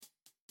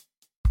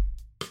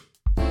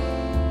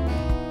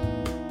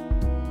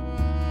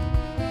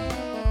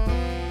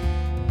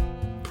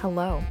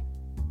Hello,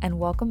 and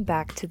welcome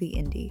back to The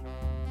Indie,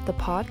 the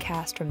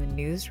podcast from the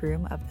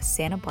newsroom of the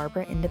Santa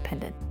Barbara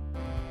Independent.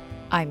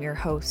 I'm your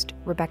host,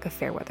 Rebecca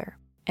Fairweather,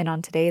 and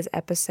on today's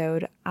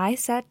episode, I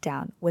sat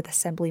down with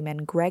Assemblyman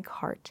Gregg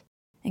Hart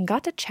and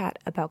got to chat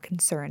about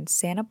concerns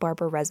Santa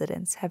Barbara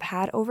residents have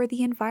had over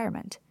the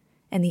environment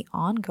and the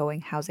ongoing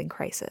housing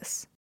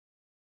crisis.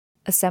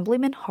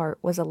 Assemblyman Hart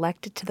was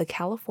elected to the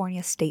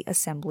California State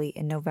Assembly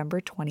in November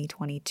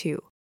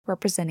 2022,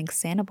 representing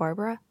Santa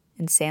Barbara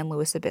and San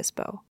Luis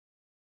Obispo.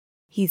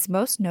 He's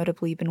most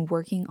notably been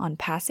working on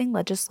passing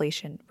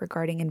legislation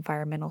regarding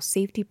environmental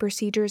safety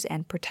procedures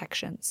and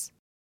protections.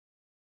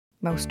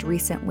 Most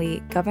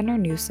recently, Governor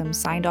Newsom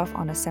signed off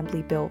on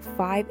Assembly Bill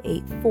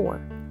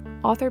 584,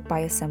 authored by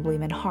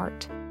Assemblyman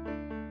Hart.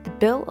 The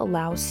bill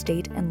allows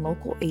state and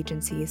local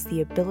agencies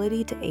the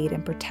ability to aid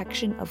in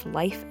protection of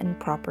life and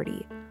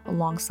property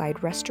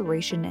alongside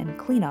restoration and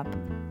cleanup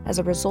as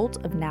a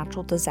result of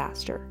natural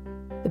disaster.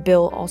 The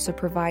bill also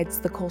provides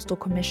the Coastal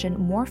Commission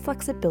more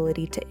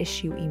flexibility to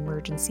issue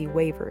emergency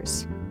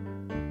waivers.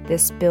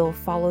 This bill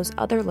follows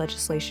other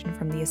legislation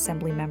from the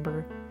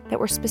Assemblymember that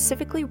were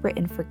specifically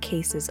written for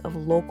cases of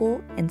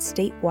local and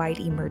statewide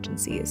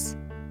emergencies.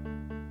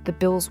 The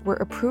bills were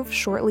approved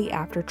shortly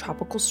after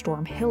Tropical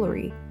Storm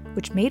Hilary,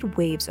 which made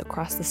waves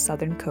across the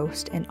southern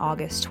coast in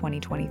August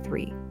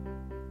 2023.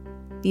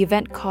 The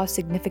event caused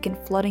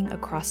significant flooding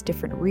across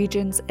different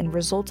regions and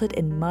resulted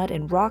in mud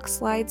and rock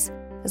slides,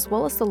 as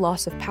well as the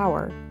loss of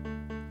power.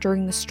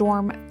 During the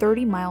storm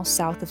 30 miles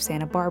south of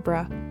Santa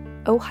Barbara,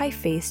 Ojai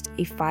faced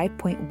a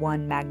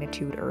 5.1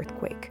 magnitude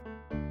earthquake.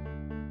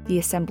 The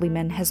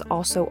Assemblyman has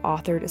also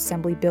authored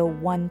Assembly Bill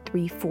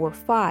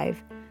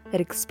 1345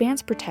 that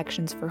expands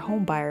protections for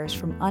homebuyers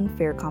from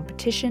unfair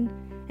competition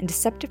and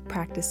deceptive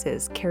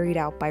practices carried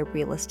out by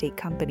real estate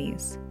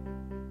companies.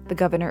 The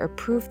governor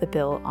approved the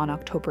bill on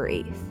October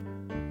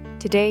 8th.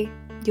 Today,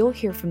 you'll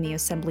hear from the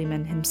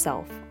Assemblyman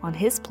himself on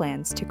his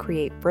plans to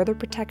create further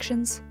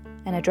protections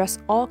and address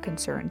all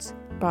concerns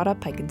brought up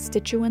by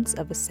constituents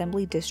of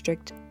Assembly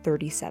District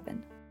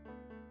 37.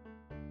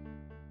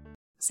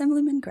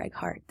 Assemblyman Gregg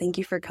Hart, thank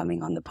you for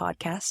coming on the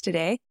podcast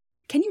today.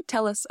 Can you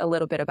tell us a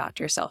little bit about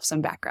yourself, some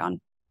background?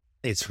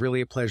 It's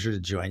really a pleasure to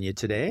join you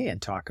today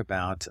and talk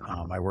about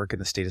my work in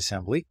the State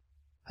Assembly.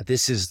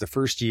 This is the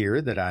first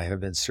year that I have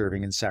been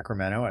serving in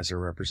Sacramento as a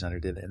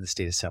representative in the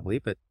State Assembly,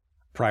 but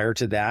prior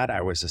to that,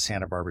 I was a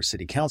Santa Barbara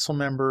City Council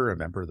member, a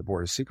member of the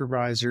Board of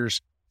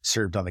Supervisors,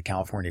 served on the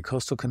California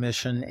Coastal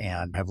Commission,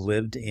 and have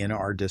lived in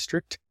our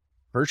district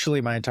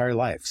virtually my entire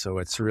life. So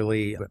it's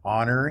really an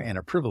honor and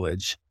a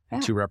privilege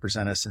to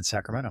represent us in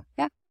Sacramento.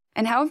 Yeah.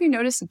 And how have you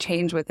noticed a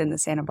change within the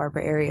Santa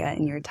Barbara area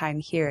in your time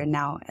here and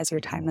now as your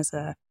time as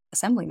a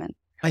Assemblyman?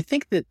 I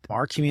think that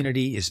our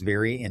community is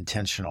very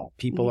intentional.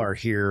 People are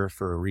here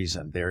for a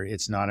reason.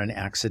 It's not an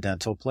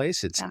accidental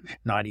place. It's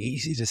not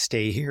easy to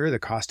stay here. The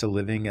cost of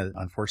living,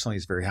 unfortunately,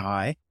 is very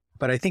high.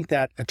 But I think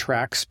that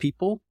attracts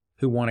people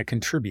who want to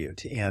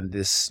contribute. And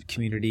this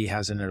community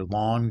has a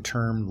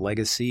long-term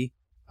legacy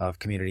of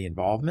community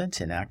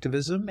involvement and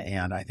activism.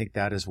 And I think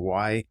that is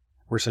why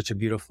we're such a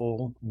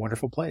beautiful,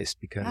 wonderful place,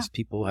 because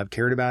people have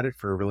cared about it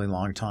for a really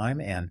long time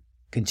and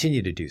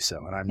continue to do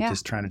so. And I'm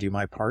just trying to do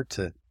my part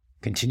to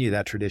continue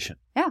that tradition.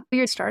 Yeah.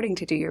 You're starting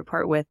to do your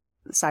part with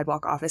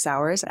sidewalk office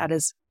hours. That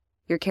is,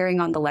 you're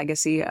carrying on the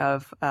legacy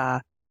of,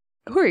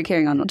 who are you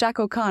carrying on? Jack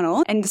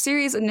O'Connell. And the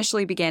series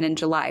initially began in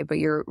July, but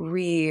you're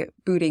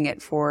rebooting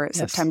it for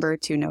September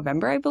to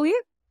November, I believe.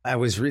 I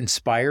was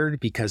inspired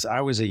because I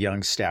was a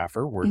young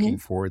staffer working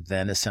for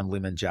then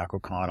Assemblyman Jack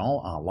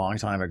O'Connell a long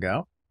time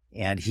ago.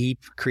 And he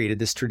created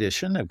this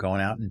tradition of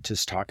going out and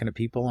just talking to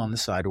people on the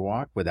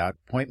sidewalk without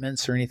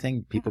appointments or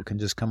anything. People can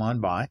just come on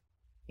by.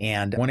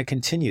 And I want to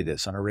continue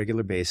this on a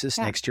regular basis.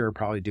 Next year, I'll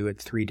probably do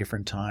it 3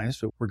 different times.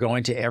 But we're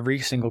going to every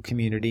single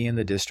community in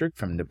the district,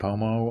 from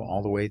Nipomo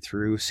all the way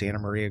through Santa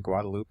Maria,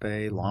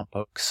 Guadalupe,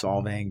 Lompoc,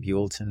 Solvang,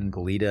 Buellton,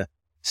 Goleta,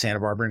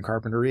 Santa Barbara, and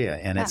Carpinteria.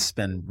 And it's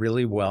been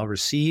really well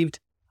received.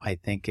 I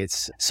think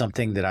it's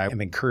something that I am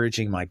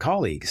encouraging my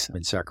colleagues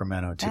in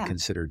Sacramento to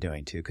consider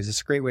doing too, because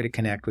it's a great way to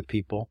connect with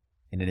people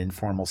in an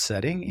informal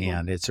setting.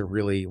 And it's a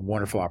really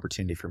wonderful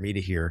opportunity for me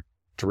to hear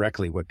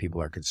directly what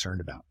people are concerned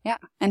about. Yeah.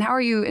 And how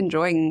are you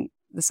enjoying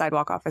the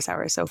sidewalk office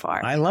hours so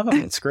far? I love them.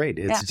 It's great.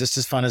 It's just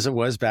as fun as it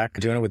was back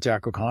doing it with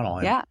Jack O'Connell.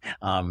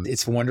 And,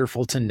 it's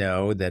wonderful to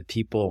know that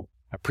people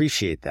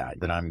appreciate that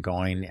I'm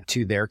going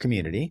to their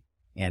community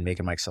and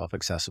making myself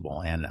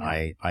accessible. And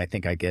I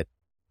think I get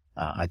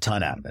a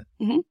ton out of it.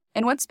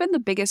 And what's been the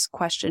biggest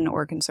question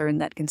or concern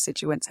that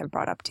constituents have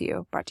brought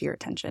to your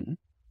attention?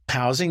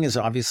 Housing is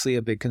obviously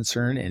a big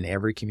concern in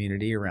every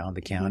community around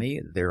the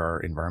county. There are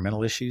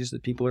environmental issues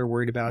that people are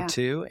worried about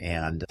too,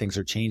 and things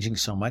are changing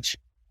so much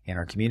in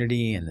our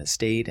community and the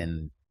state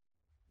and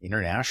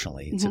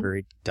internationally. It's a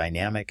very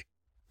dynamic,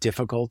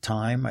 difficult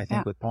time, I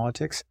think, with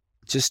politics.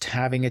 Just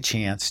having a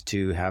chance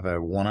to have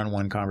a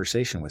one-on-one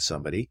conversation with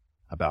somebody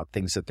about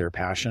things that they're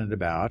passionate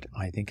about,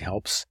 I think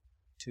helps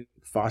to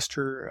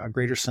foster a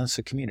greater sense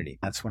of community.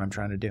 That's what I'm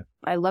trying to do.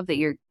 I love that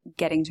you're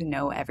getting to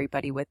know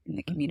everybody within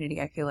the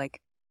community. I feel like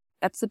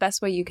that's the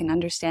best way you can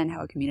understand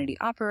how a community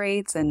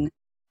operates and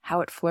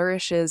how it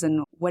flourishes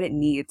and what it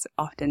needs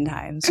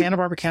oftentimes. Santa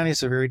Barbara County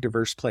is a very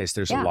diverse place.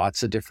 There's Yeah.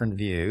 lots of different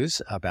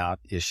views about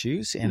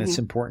issues, and it's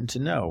important to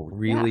know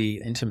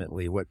really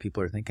intimately what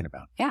people are thinking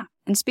about. Yeah.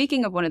 And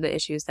speaking of one of the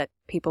issues that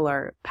people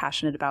are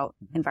passionate about,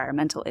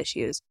 environmental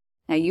issues,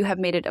 now you have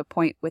made it a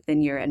point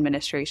within your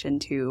administration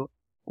to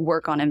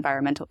work on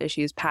environmental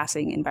issues,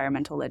 passing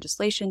environmental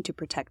legislation to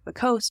protect the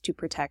coast, to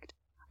protect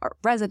our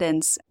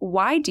residents.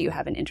 Why do you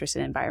have an interest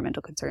in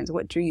environmental concerns?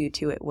 What drew you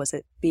to it? Was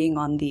it being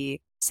on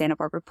the Santa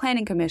Barbara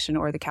Planning Commission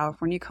or the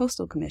California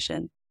Coastal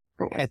Commission?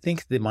 I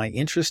think that my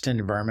interest in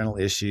environmental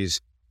issues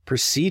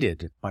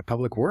preceded my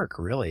public work,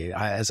 really.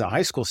 As a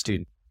high school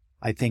student,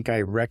 I think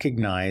I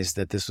recognized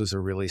that this was a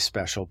really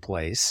special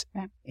place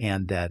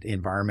and that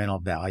environmental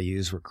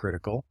values were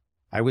critical.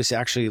 I was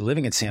actually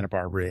living in Santa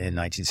Barbara in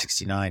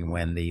 1969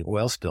 when the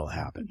oil spill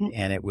happened,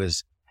 and it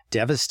was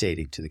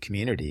devastating to the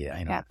community.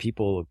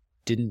 People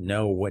didn't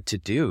know what to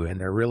do, and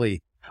there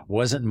really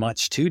wasn't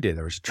much to do.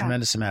 There was a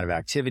tremendous amount of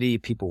activity.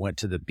 People went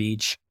to the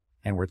beach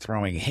and were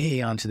throwing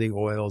hay onto the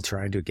oil,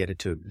 trying to get it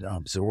to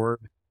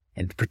absorb,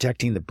 and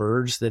protecting the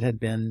birds that had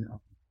been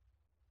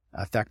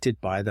affected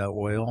by the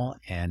oil.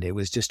 And it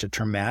was just a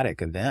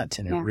traumatic event,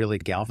 and it really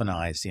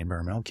galvanized the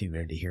environmental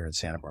community here in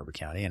Santa Barbara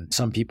County. And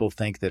some people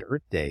think that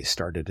Earth Day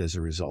started as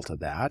a result of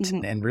that,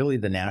 and really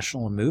the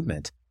national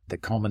movement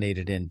that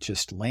culminated in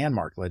just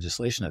landmark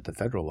legislation at the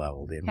federal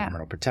level, the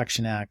Environmental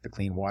Protection Act, the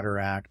Clean Water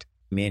Act.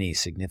 Many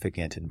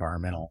significant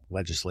environmental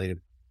legislative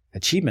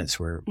achievements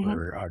were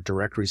a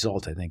direct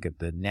result, I think, of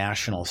the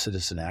national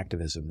citizen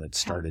activism that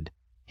started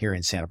here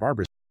in Santa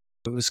Barbara.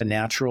 It was a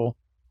natural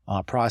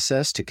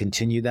process to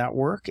continue that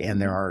work,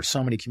 and there are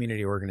so many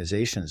community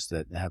organizations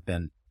that have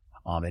been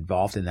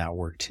involved in that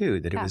work too,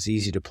 that it was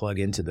easy to plug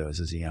into those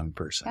as a young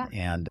person.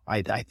 And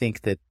I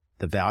think that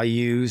the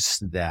values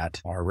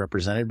that are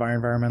represented by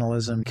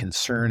environmentalism,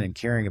 concern and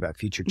caring about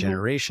future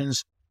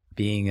generations,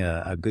 being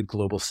a good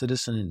global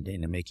citizen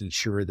and making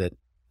sure that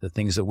the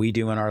things that we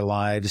do in our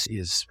lives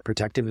is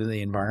protective of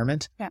the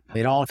environment.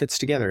 It all fits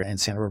together. And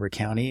Santa Barbara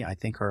County, I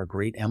think, are a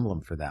great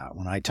emblem for that.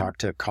 When I talk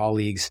to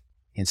colleagues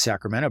in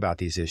Sacramento about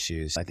these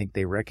issues, I think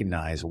they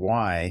recognize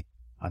why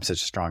I'm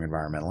such a strong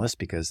environmentalist,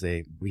 because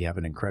we have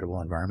an incredible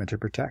environment to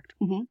protect.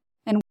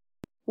 And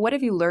what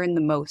have you learned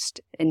the most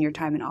in your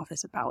time in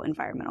office about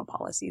environmental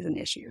policies and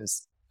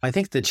issues? I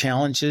think the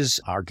challenges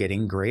are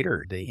getting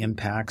greater. The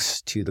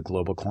impacts to the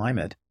global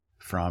climate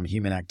from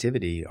human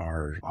activity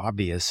are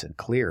obvious and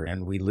clear,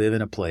 and we live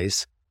in a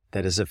place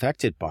that is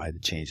affected by the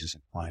changes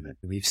in climate.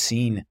 We've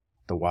seen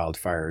the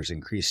wildfires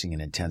increasing in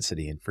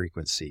intensity and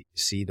frequency,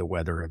 see the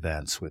weather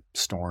events with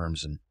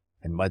storms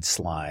and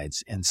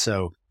mudslides. And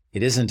so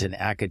it isn't an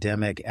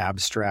academic,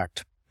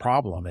 abstract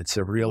problem. It's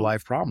a real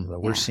life problem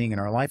that we're seeing in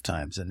our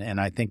lifetimes. And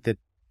I think that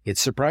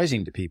it's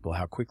surprising to people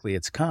how quickly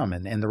it's come,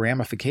 and the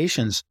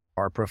ramifications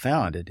are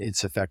profound.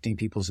 It's affecting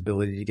people's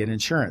ability to get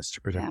insurance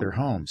to protect their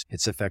homes.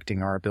 It's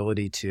affecting our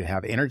ability to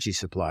have energy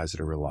supplies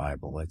that are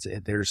reliable.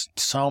 There's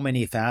so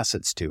many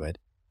facets to it.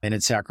 And in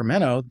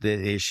Sacramento,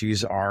 the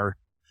issues are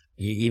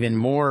even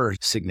more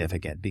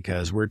significant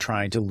because we're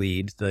trying to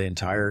lead the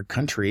entire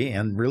country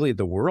and really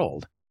the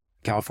world.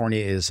 California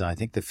is, I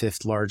think, the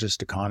 5th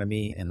largest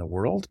economy in the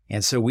world.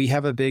 And so we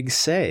have a big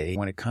say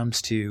when it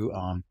comes to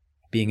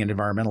being an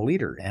environmental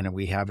leader. And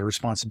we have a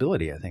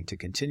responsibility, I think, to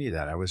continue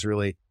that. I was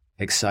really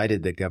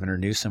excited that Governor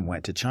Newsom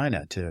went to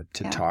China to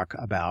talk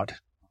about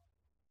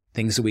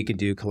things that we can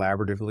do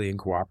collaboratively and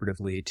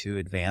cooperatively to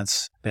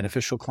advance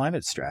beneficial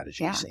climate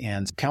strategies.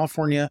 And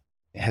California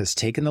has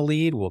taken the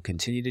lead, will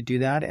continue to do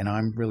that, and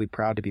I'm really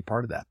proud to be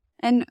part of that.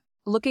 And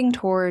looking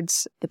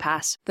towards the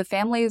past, the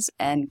families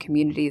and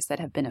communities that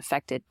have been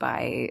affected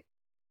by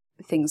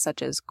things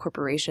such as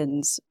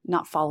corporations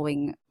not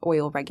following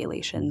oil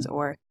regulations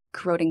or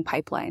corroding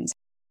pipelines,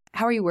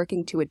 how are you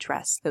working to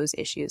address those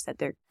issues that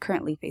they're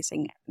currently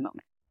facing at the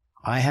moment?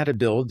 I had a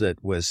bill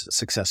that was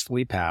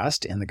successfully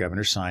passed and the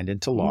governor signed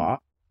into law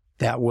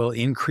that will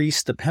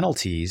increase the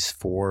penalties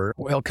for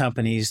oil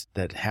companies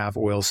that have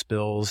oil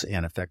spills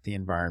and affect the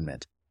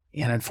environment.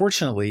 And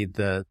unfortunately,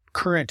 the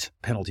current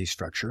penalty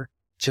structure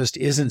just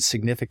isn't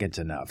significant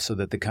enough so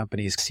that the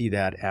companies see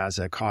that as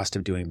a cost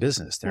of doing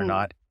business. They're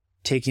not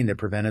taking the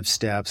preventive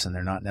steps, and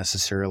they're not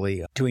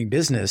necessarily doing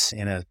business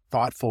in a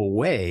thoughtful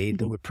way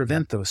that would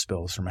prevent those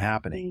spills from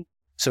happening.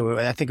 So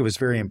I think it was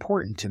very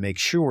important to make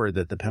sure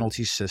that the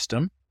penalty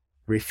system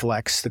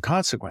reflects the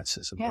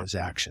consequences of those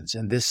actions.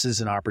 And this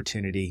is an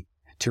opportunity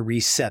to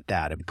reset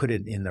that and put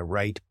it in the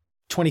right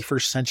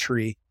 21st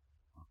century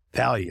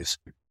values.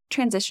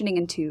 Transitioning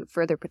into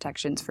further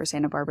protections for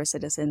Santa Barbara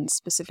citizens,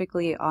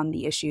 specifically on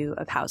the issue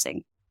of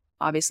housing.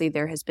 Obviously,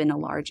 there has been a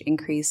large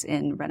increase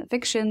in rent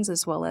evictions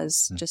as well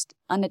as just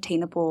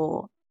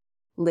unattainable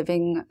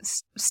living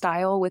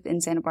style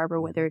within Santa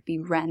Barbara, whether it be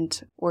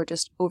rent or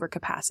just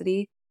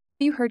overcapacity.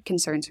 You heard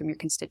concerns from your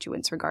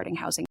constituents regarding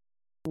housing.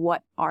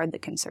 What are the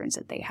concerns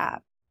that they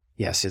have?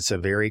 Yes, it's a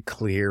very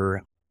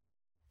clear,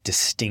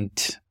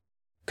 distinct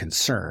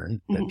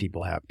concern that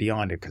people have,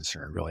 beyond a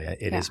concern, really.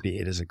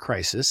 It is a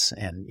crisis.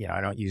 And,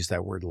 I don't use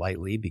that word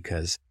lightly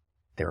because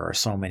there are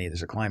so many.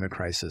 There's a climate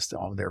crisis.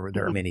 There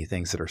are many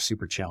things that are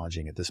super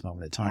challenging at this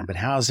moment in time. But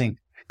housing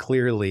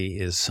clearly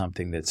is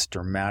something that's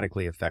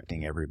dramatically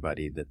affecting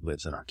everybody that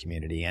lives in our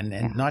community.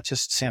 And not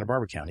just Santa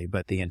Barbara County,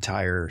 but the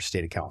entire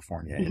state of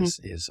California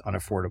is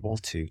unaffordable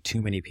to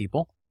too many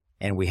people.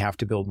 And we have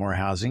to build more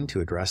housing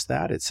to address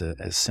that. It's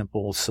a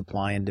simple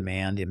supply and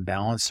demand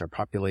imbalance. Our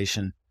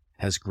population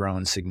has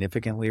grown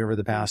significantly over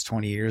the past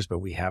 20 years, but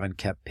we haven't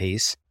kept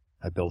pace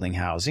of building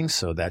housing.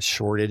 So that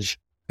shortage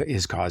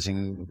is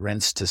causing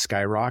rents to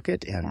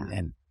skyrocket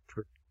and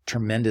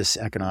tremendous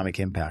economic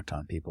impact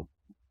on people.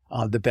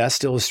 The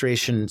best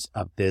illustrations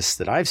of this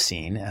that I've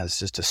seen as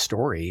just a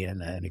story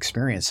and an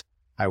experience,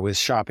 I was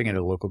shopping at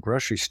a local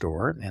grocery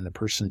store, and the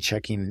person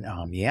checking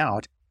me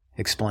out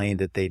explained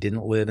that they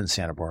didn't live in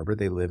Santa Barbara.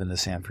 They live in the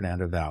San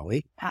Fernando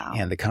Valley. Wow.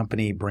 And the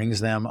company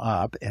brings them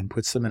up and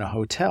puts them in a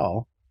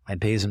hotel and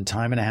pays them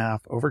time and a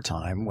half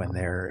overtime when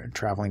they're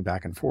traveling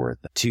back and forth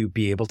to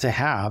be able to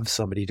have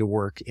somebody to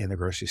work in the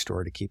grocery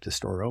store to keep the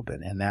store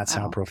open. And that's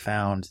how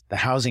profound the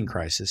housing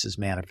crisis is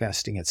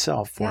manifesting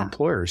itself for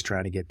employers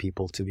trying to get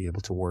people to be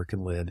able to work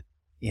and live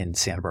in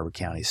Santa Barbara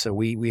County. So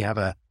we have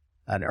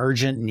an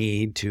urgent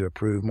need to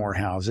approve more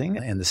housing,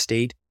 and the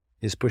state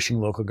is pushing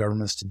local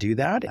governments to do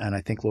that. And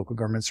I think local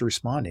governments are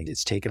responding.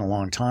 It's taken a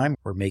long time.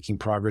 We're making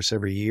progress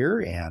every year.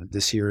 And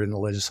this year in the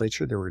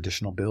legislature, there were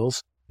additional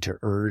bills to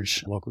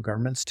urge local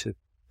governments to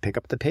pick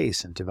up the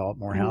pace and develop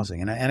more housing.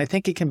 And I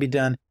think it can be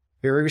done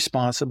very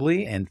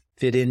responsibly and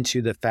fit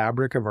into the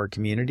fabric of our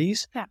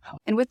communities. Yeah.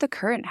 And with the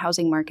current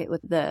housing market,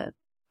 with the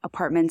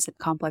apartments and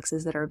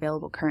complexes that are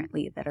available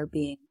currently that are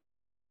being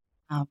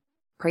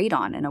preyed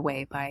on in a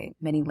way by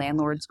many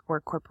landlords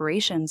or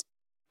corporations,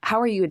 how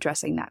are you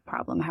addressing that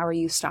problem? How are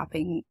you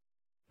stopping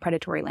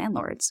predatory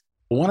landlords?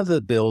 One of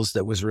the bills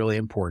that was really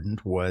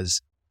important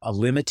was a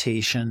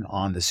limitation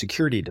on the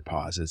security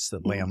deposits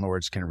that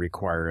landlords can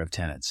require of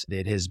tenants.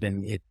 It has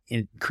been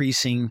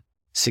increasing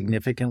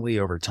significantly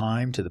over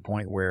time to the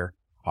point where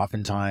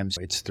oftentimes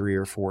it's 3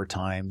 or 4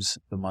 times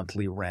the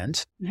monthly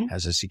rent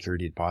as a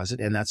security deposit,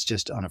 and that's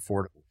just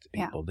unaffordable to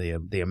people.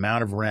 The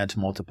amount of rent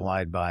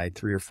multiplied by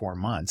 3 or 4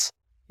 months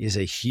is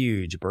a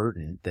huge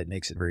burden that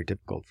makes it very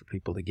difficult for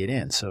people to get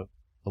in. So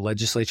the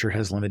legislature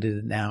has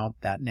limited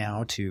that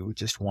now to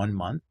just 1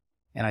 month,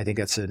 and I think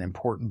that's an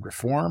important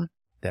reform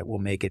that will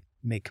make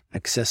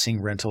accessing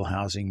rental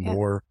housing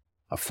more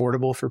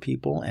affordable for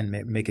people and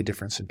make a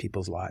difference in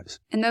people's lives.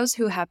 And those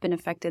who have been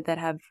affected that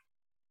have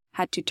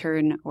had to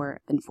turn or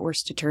been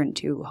forced to turn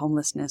to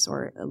homelessness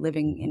or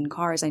living in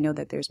cars, I know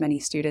that there's many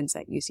students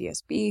at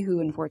UCSB who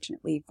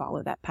unfortunately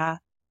follow that path.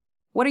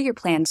 What are your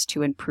plans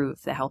to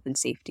improve the health and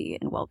safety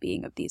and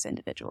well-being of these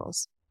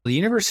individuals? The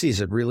university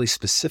is a really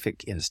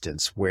specific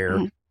instance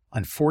where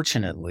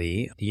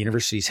unfortunately, the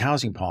university's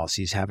housing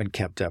policies haven't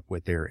kept up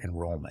with their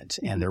enrollment.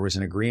 And there was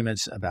an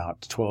agreement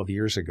about 12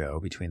 years ago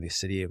between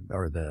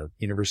the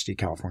University of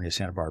California,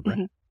 Santa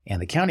Barbara and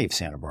the County of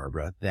Santa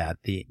Barbara that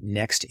the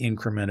next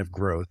increment of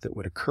growth that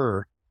would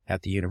occur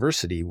at the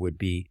university would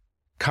be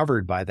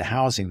covered by the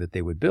housing that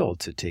they would build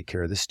to take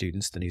care of the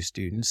students, the new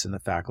students, and the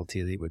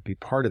faculty that would be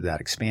part of that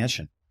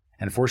expansion.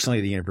 And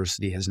unfortunately, the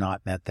university has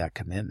not met that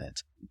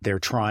commitment. They're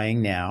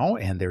trying now,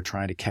 and they're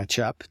trying to catch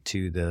up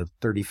to the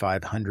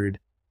 3,500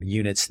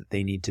 units that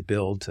they need to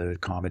build to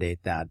accommodate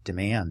that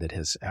demand that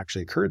has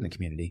actually occurred in the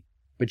community.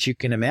 But you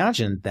can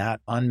imagine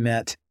that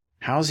unmet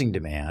housing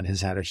demand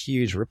has had a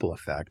huge ripple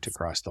effect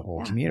across the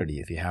whole community.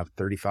 If you have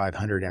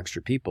 3,500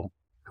 extra people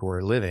who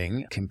are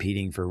living,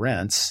 competing for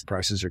rents,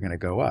 prices are going to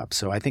go up.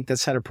 So I think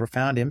that's had a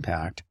profound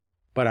impact.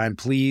 But I'm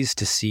pleased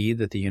to see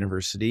that the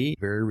university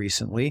very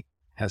recently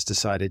has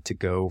decided to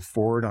go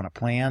forward on a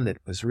plan that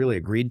was really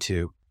agreed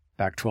to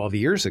back 12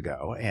 years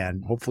ago.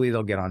 And hopefully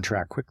they'll get on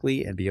track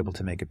quickly and be able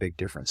to make a big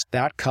difference.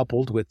 That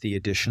coupled with the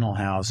additional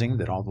housing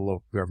that all the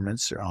local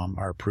governments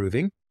are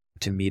approving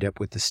to meet up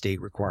with the state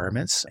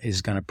requirements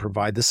is going to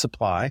provide the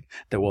supply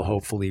that will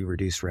hopefully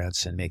reduce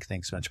rents and make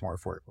things much more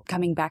affordable.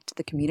 Coming back to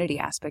the community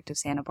aspect of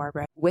Santa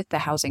Barbara, with the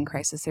housing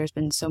crisis, there's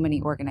been so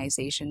many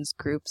organizations,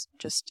 groups,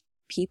 just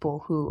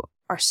people who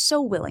are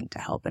so willing to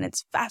help. And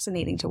it's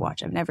fascinating to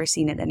watch. I've never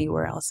seen it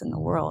anywhere else in the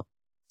world.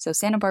 So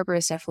Santa Barbara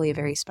is definitely a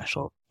very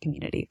special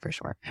community for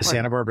sure. The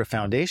Santa Barbara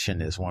Foundation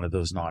is one of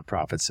those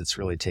nonprofits that's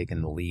really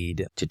taken the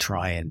lead to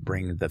try and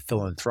bring the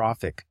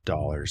philanthropic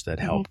dollars that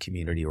help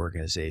community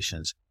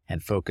organizations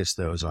and focus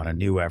those on a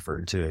new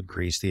effort to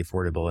increase the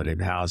affordability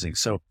of housing.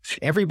 So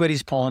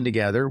everybody's pulling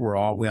together.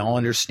 We all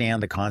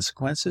understand the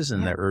consequences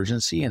and the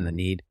urgency and the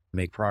need to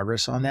make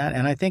progress on that.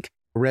 And I think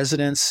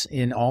residents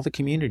in all the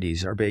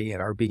communities are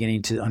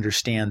beginning to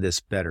understand this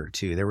better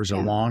too. There was a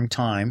long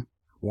time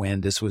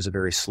when this was a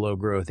very slow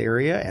growth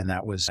area, and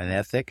that was an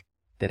ethic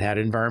that had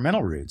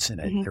environmental roots in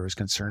it. There was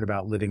concern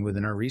about living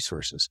within our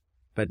resources.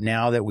 But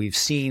now that we've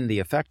seen the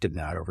effect of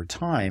that over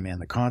time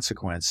and the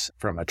consequence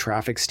from a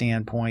traffic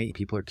standpoint,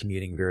 people are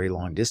commuting very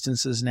long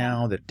distances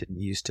now that didn't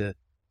used to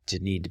to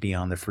need to be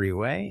on the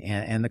freeway,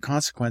 and the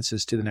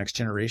consequences to the next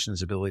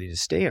generation's ability to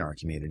stay in our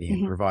community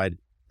and provide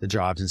the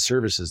jobs and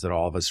services that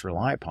all of us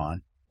rely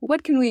upon.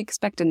 What can we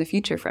expect in the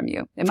future from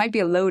you? It might be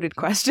a loaded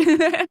question.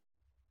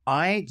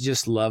 I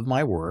just love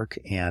my work,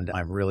 and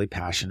I'm really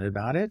passionate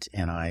about it,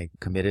 and I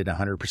committed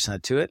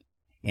 100% to it,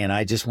 and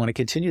I just want to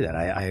continue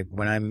that.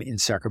 When I'm in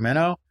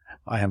Sacramento,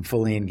 I am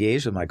fully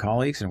engaged with my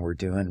colleagues, and we're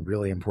doing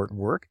really important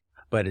work.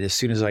 But as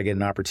soon as I get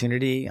an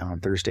opportunity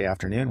on Thursday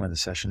afternoon when the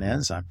session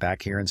ends, I'm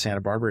back here in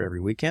Santa Barbara every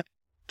weekend,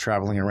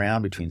 traveling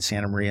around between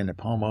Santa Maria and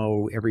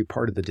Nipomo, every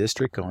part of the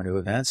district, going to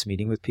events,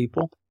 meeting with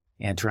people,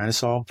 and trying to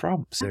solve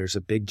problems. There's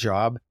a big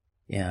job,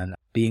 and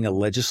being a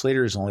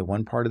legislator is only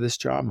one part of this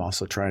job. I'm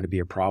also trying to be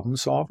a problem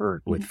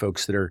solver with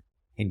folks that are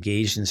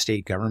engaged in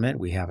state government.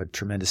 We have a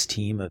tremendous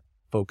team of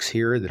folks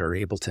here that are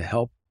able to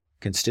help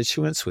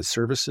constituents with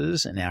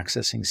services and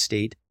accessing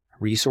state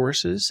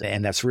resources,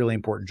 and that's a really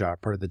important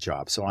part of the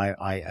job. So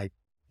I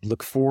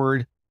look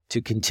forward to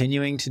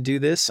continuing to do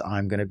this.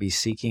 I'm going to be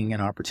seeking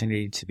an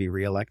opportunity to be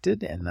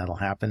reelected, and that'll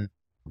happen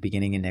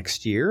beginning in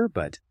next year.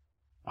 But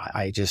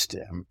I just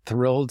am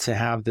thrilled to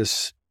have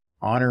this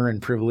honor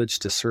and privilege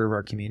to serve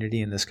our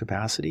community in this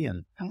capacity,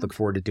 and look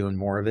forward to doing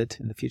more of it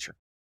in the future.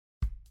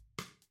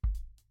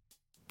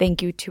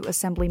 Thank you to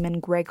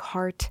Assemblyman Gregg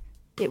Hart.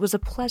 It was a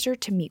pleasure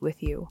to meet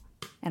with you,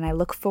 and I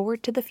look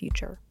forward to the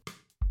future.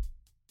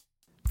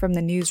 From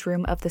the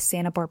newsroom of the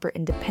Santa Barbara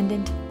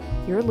Independent,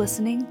 you're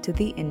listening to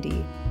The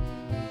Indy.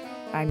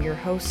 I'm your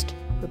host,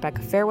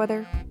 Rebecca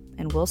Fairweather,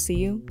 and we'll see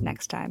you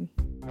next time.